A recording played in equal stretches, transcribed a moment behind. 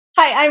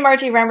Hi, I'm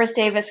Margie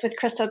Remmers-Davis with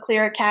Crystal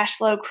Clear Cash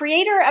Flow,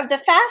 creator of the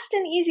fast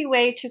and easy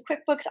way to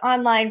QuickBooks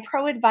Online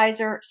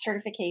ProAdvisor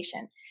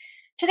certification.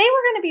 Today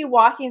we're going to be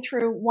walking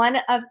through one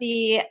of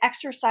the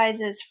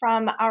exercises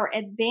from our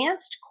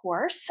advanced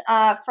course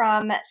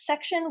from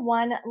Section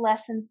 1,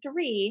 Lesson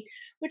 3,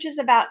 which is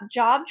about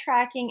job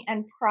tracking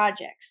and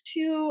projects,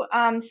 two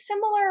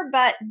similar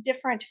but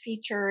different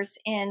features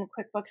in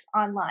QuickBooks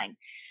Online.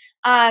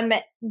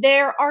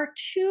 There are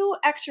two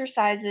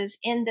exercises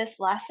in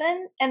this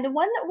lesson, and the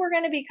one that we're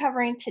going to be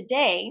covering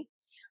today,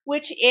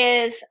 which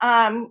is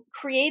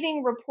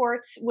creating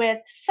reports with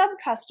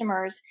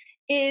sub-customers,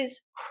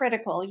 is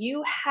critical.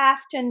 You have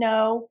to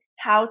know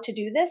how to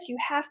do this. You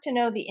have to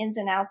know the ins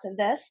and outs of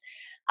this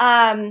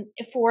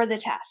for the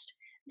test.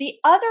 The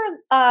other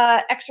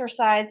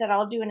exercise that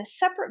I'll do in a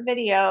separate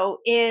video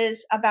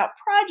is about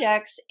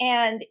projects,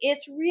 and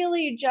it's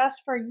really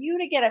just for you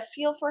to get a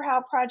feel for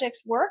how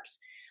projects works.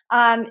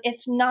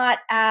 It's not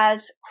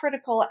as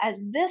critical as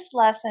this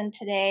lesson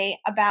today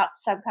about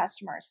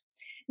sub-customers.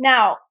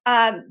 Now,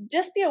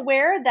 just be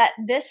aware that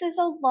this is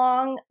a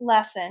long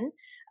lesson.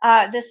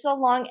 This is a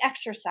long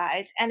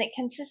exercise, and it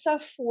consists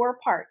of 4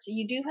 parts.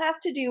 You do have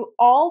to do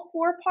all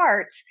 4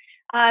 parts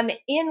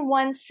in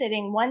one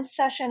sitting, one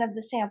session of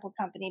the sample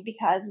company,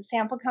 because the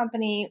sample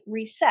company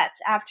resets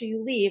after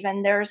you leave,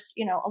 and there's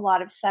a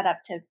lot of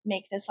setup to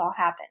make this all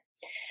happen.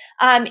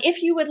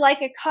 If you would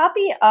like a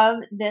copy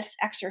of this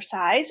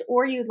exercise,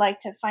 or you'd like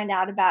to find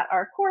out about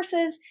our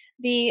courses,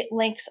 the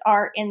links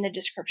are in the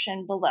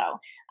description below.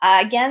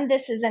 Again,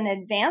 this is an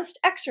advanced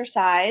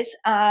exercise.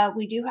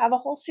 We do have a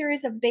whole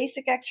series of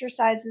basic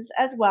exercises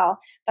as well,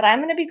 but I'm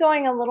going to be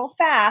going a little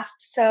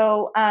fast,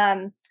 so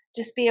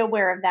just be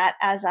aware of that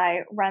as I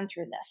run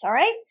through this, all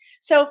right?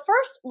 So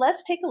first,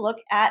 let's take a look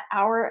at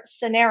our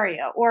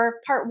scenario, or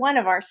part 1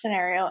 of our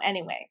scenario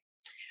anyway.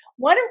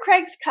 One of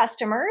Craig's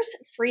customers,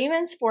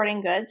 Freeman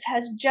Sporting Goods,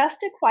 has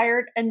just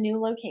acquired a new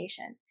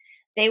location.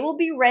 They will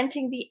be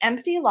renting the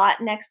empty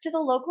lot next to the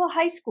local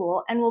high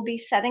school and will be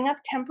setting up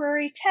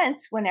temporary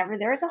tents whenever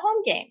there is a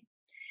home game.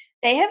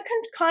 They have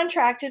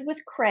contracted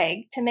with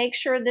Craig to make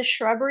sure the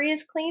shrubbery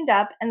is cleaned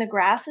up and the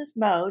grass is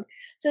mowed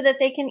so that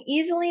they can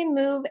easily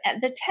move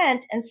the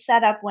tent and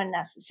set up when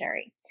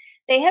necessary.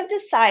 They have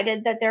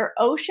decided that their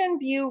Ocean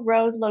View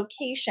Road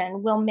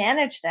location will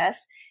manage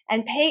this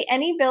and pay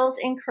any bills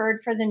incurred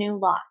for the new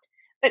lot.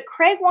 But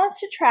Craig wants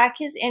to track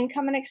his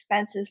income and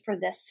expenses for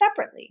this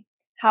separately.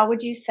 How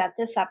would you set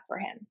this up for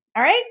him?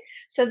 All right,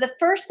 so the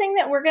first thing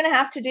that we're going to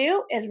have to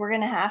do is we're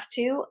going to have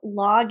to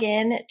log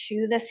in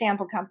to the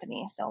sample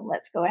company. So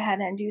let's go ahead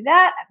and do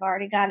that. I've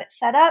already got it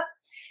set up.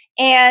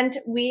 And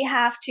we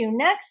have to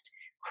next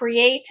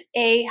create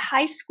a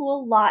high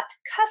school lot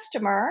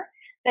customer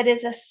that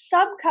is a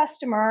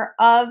sub-customer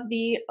of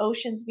the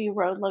Oceans View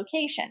Road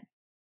location.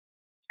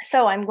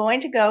 So I'm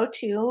going to go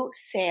to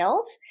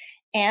Sales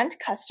and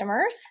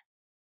Customers.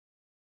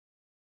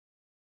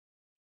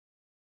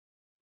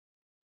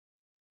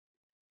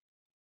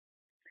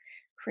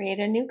 Create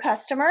a new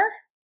customer.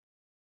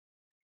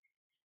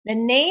 The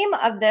name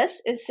of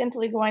this is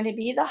simply going to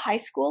be the high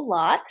school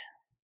lot.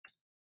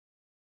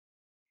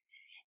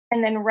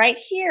 And then right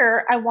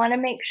here, I want to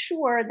make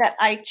sure that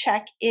I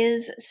check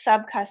is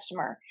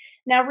sub-customer.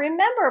 Now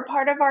remember,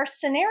 part of our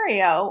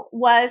scenario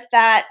was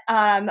that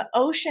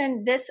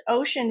this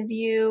Ocean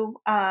View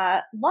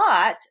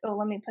lot,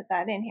 let me put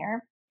that in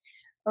here,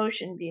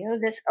 Ocean View,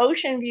 this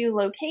Ocean View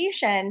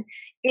location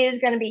is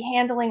going to be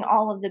handling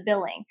all of the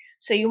billing.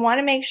 So you want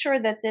to make sure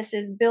that this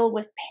is bill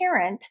with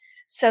parent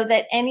so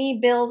that any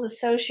bills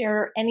associated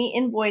or any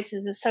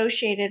invoices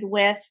associated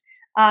with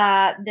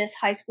this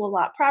high school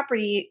lot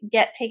property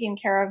get taken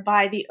care of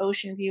by the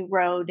Ocean View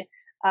Road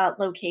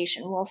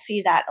location. We'll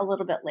see that a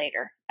little bit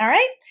later. All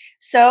right,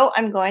 so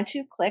I'm going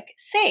to click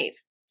Save.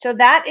 So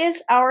that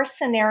is our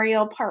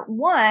scenario part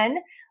 1.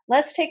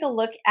 Let's take a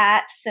look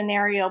at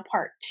scenario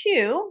part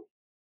 2,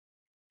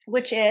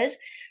 which is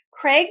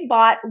Craig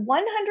bought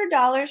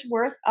 $100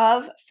 worth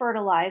of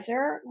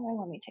fertilizer. Well,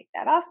 let me take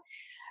that off.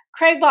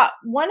 Craig bought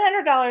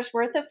 $100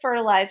 worth of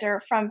fertilizer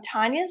from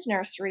Tanya's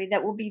nursery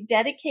that will be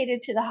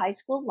dedicated to the high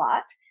school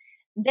lot.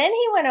 Then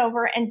he went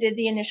over and did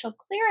the initial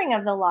clearing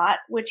of the lot,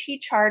 which he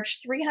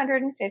charged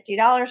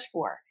 $350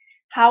 for.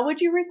 How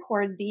would you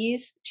record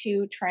these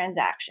 2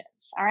 transactions?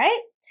 All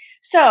right.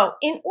 So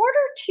in order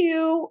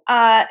to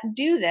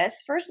do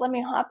this, first let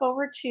me hop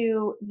over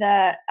to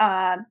the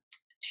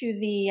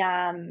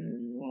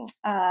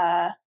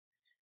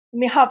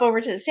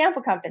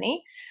sample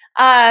company.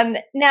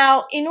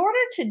 Now, in order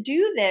to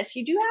do this,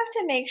 you do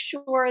have to make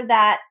sure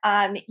that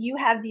you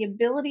have the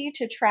ability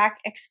to track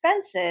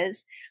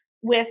expenses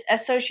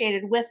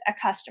associated with a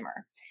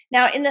customer.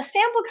 Now, in the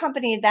sample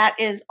company, that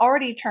is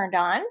already turned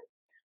on,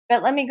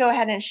 but let me go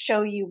ahead and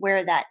show you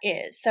where that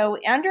is. So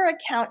under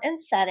Account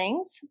and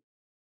Settings,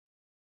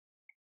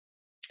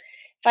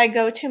 if I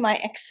go to my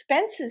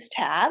Expenses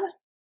tab,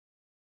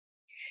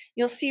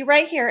 you'll see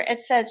right here, it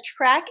says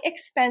track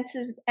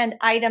expenses and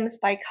items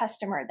by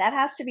customer. That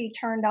has to be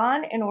turned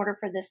on in order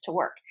for this to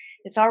work.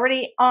 It's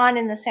already on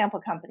in the sample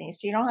company,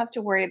 so you don't have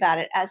to worry about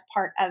it as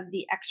part of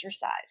the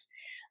exercise.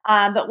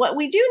 But what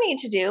we do need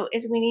to do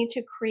is we need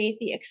to create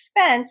the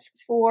expense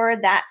for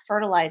that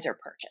fertilizer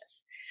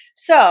purchase.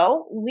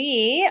 So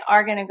we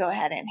are going to go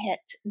ahead and hit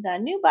the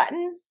new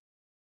button,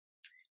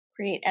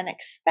 create an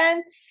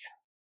expense.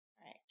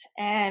 Right.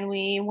 And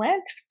we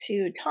went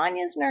to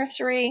Tanya's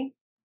nursery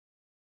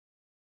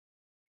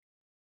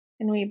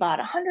and we bought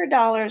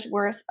 $100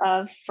 worth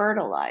of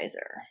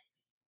fertilizer.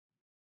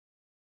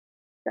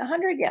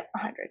 100, yep,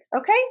 100.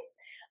 Okay.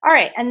 All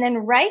right. And then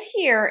right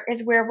here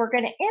is where we're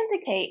going to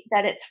indicate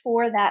that it's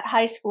for that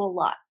high school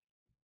lot.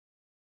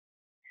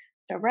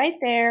 So right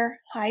there,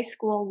 high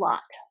school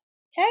lot.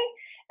 Okay.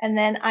 And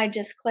then I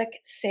just click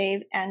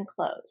save and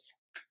close.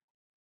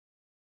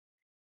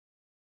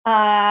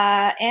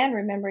 And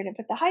remembering to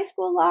put the high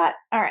school lot.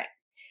 All right.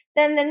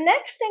 Then the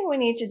next thing we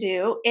need to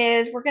do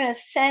is we're going to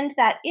send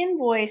that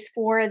invoice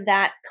for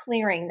that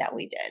clearing that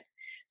we did.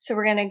 So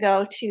we're going to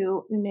go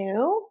to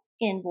new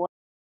invoice.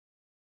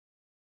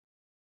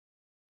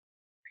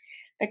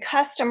 The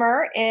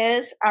customer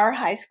is our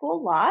high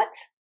school lot.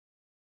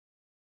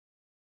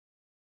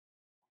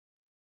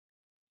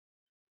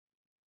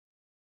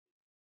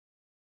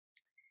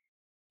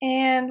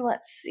 And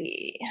let's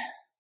see.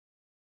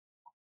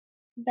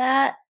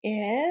 That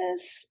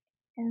is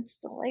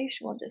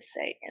installation. We'll just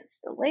say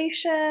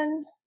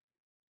installation,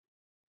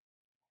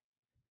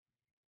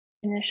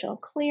 initial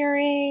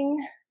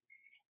clearing,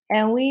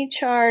 and we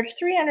charge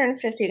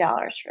 $350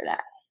 for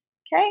that.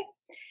 Okay.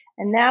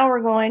 And now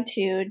we're going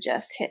to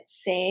just hit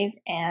save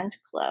and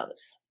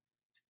close.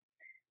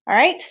 All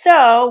right.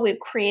 So we've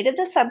created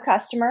the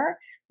sub-customer.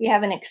 We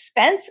have an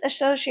expense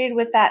associated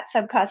with that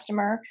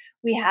sub-customer.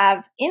 We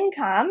have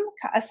income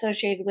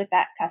associated with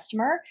that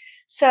customer.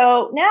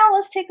 So now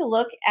let's take a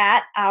look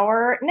at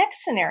our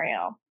next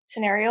scenario,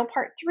 scenario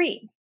part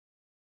 3,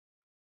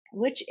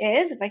 which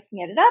is, if I can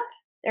get it up,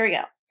 there we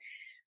go.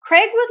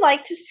 Craig would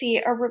like to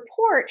see a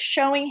report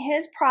showing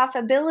his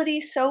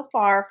profitability so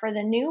far for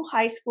the new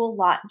high school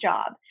lot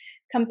job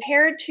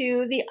compared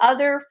to the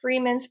other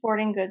Freeman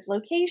Sporting Goods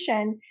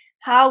location.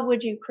 How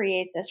would you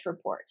create this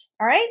report?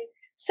 All right.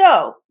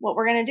 So what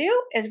we're going to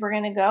do is we're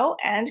going to go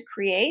and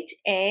create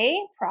a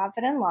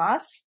profit and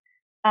loss.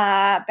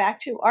 Back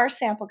to our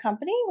sample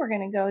company, we're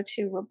going to go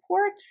to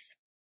reports.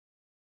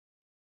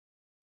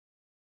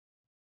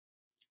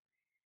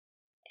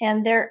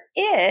 And there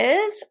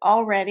is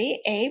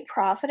already a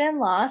profit and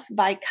loss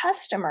by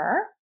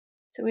customer.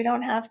 So we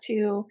don't have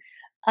to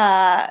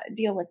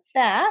deal with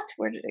that.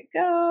 Where did it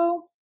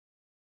go?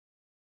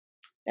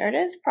 There it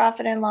is,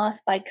 profit and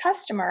loss by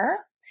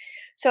customer.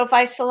 So if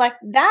I select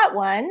that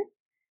one,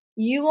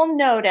 you will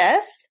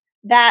notice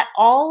that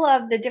all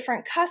of the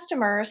different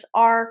customers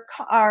are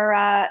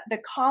the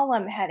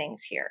column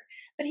headings here.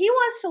 But he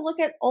wants to look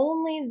at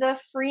only the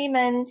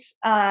Freeman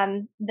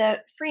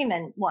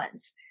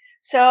ones.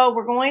 So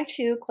we're going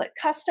to click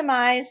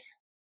Customize,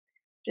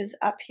 which is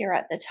up here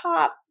at the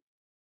top.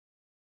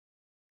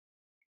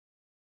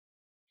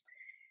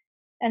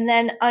 And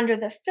then under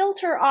the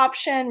filter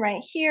option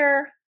right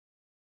here,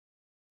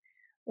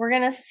 we're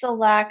going to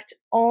select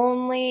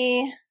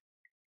only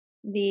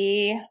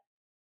the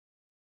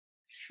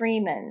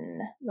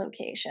Freeman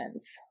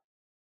locations.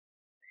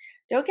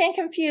 Don't get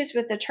confused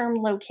with the term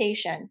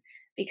location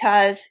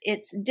because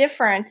it's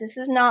different. This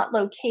is not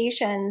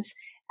locations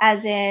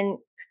as in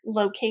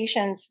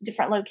locations,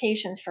 different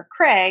locations for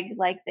Craig,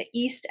 like the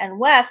east and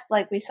west,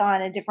 like we saw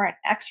in a different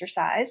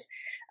exercise.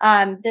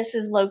 This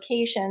is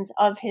locations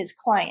of his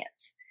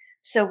clients.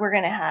 So we're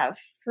going to have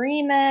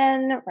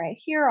Freeman right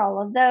here,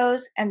 all of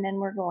those, and then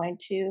we're going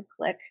to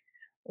click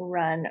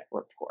Run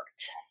Report.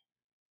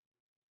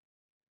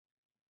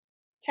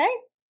 Okay.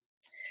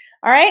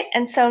 All right.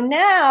 And so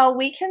now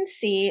we can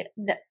see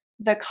that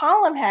the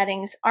column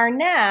headings are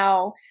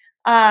now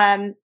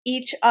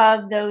each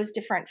of those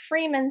different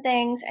Freeman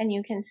things. And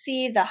you can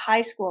see the high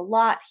school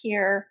lot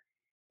here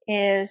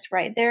is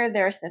right there.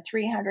 There's the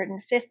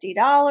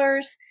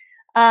 $350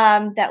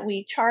 that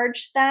we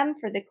charged them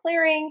for the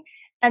clearing.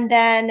 And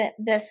then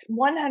this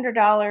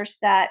 $100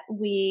 that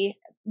we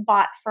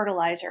bought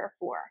fertilizer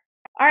for.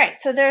 All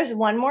right, so there's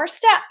one more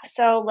step.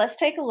 So let's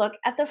take a look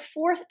at the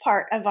fourth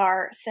part of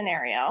our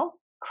scenario.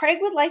 Craig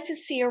would like to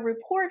see a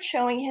report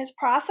showing his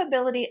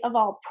profitability of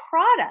all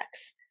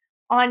products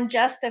on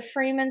just the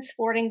Freeman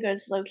Sporting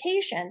Goods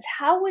locations.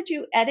 How would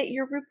you edit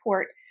your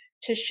report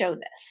to show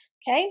this?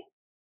 Okay,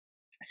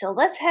 so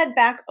let's head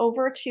back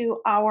over to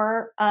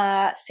our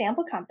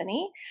sample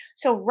company.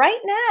 So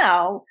right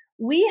now,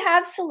 we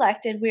have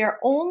selected, we are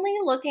only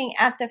looking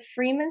at the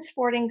Freeman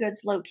Sporting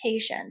Goods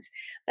locations.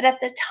 But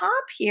at the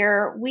top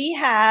here, we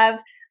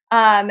have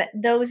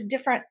those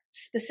different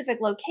specific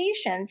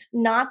locations,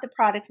 not the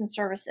products and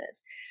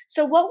services.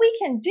 So what we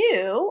can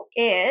do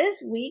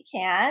is we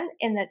can,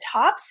 in the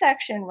top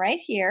section right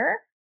here,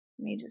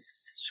 let me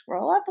just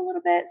scroll up a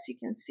little bit so you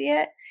can see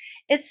it.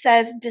 It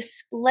says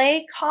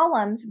display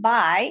columns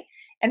by,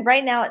 And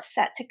right now it's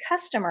set to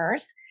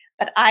customers,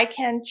 but I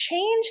can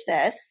change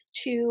this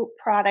to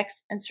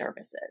products and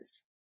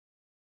services.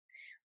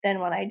 Then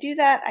when I do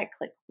that, I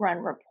click Run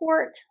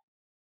Report.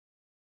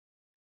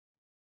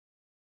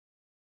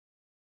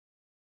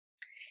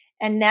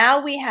 And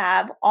now we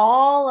have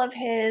all of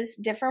his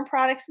different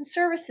products and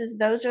services.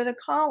 Those are the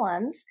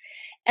columns.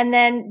 And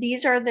then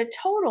these are the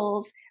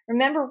totals.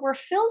 Remember, we're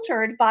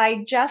filtered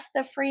by just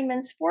the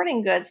Freeman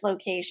Sporting Goods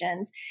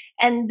locations,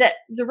 and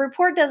the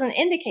report doesn't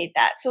indicate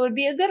that. So it would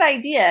be a good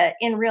idea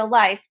in real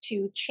life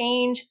to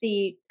change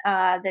the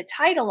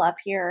title up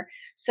here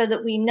so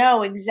that we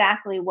know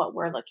exactly what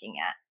we're looking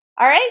at.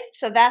 All right,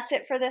 so that's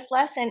it for this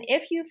lesson.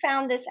 If you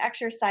found this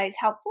exercise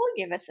helpful,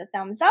 give us a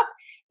thumbs up.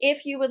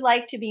 If you would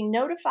like to be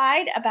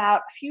notified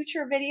about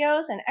future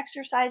videos and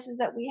exercises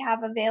that we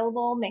have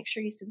available, make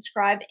sure you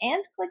subscribe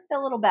and click the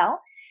little bell.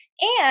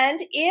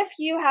 And if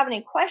you have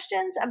any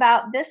questions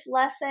about this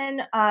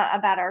lesson,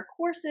 about our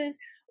courses,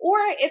 or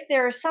if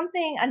there's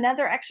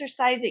another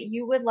exercise that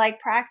you would like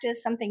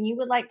practice, something you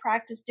would like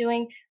practice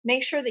doing,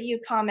 make sure that you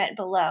comment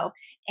below.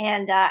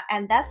 And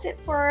that's it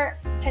for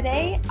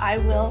today. I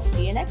will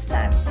see you next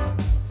time.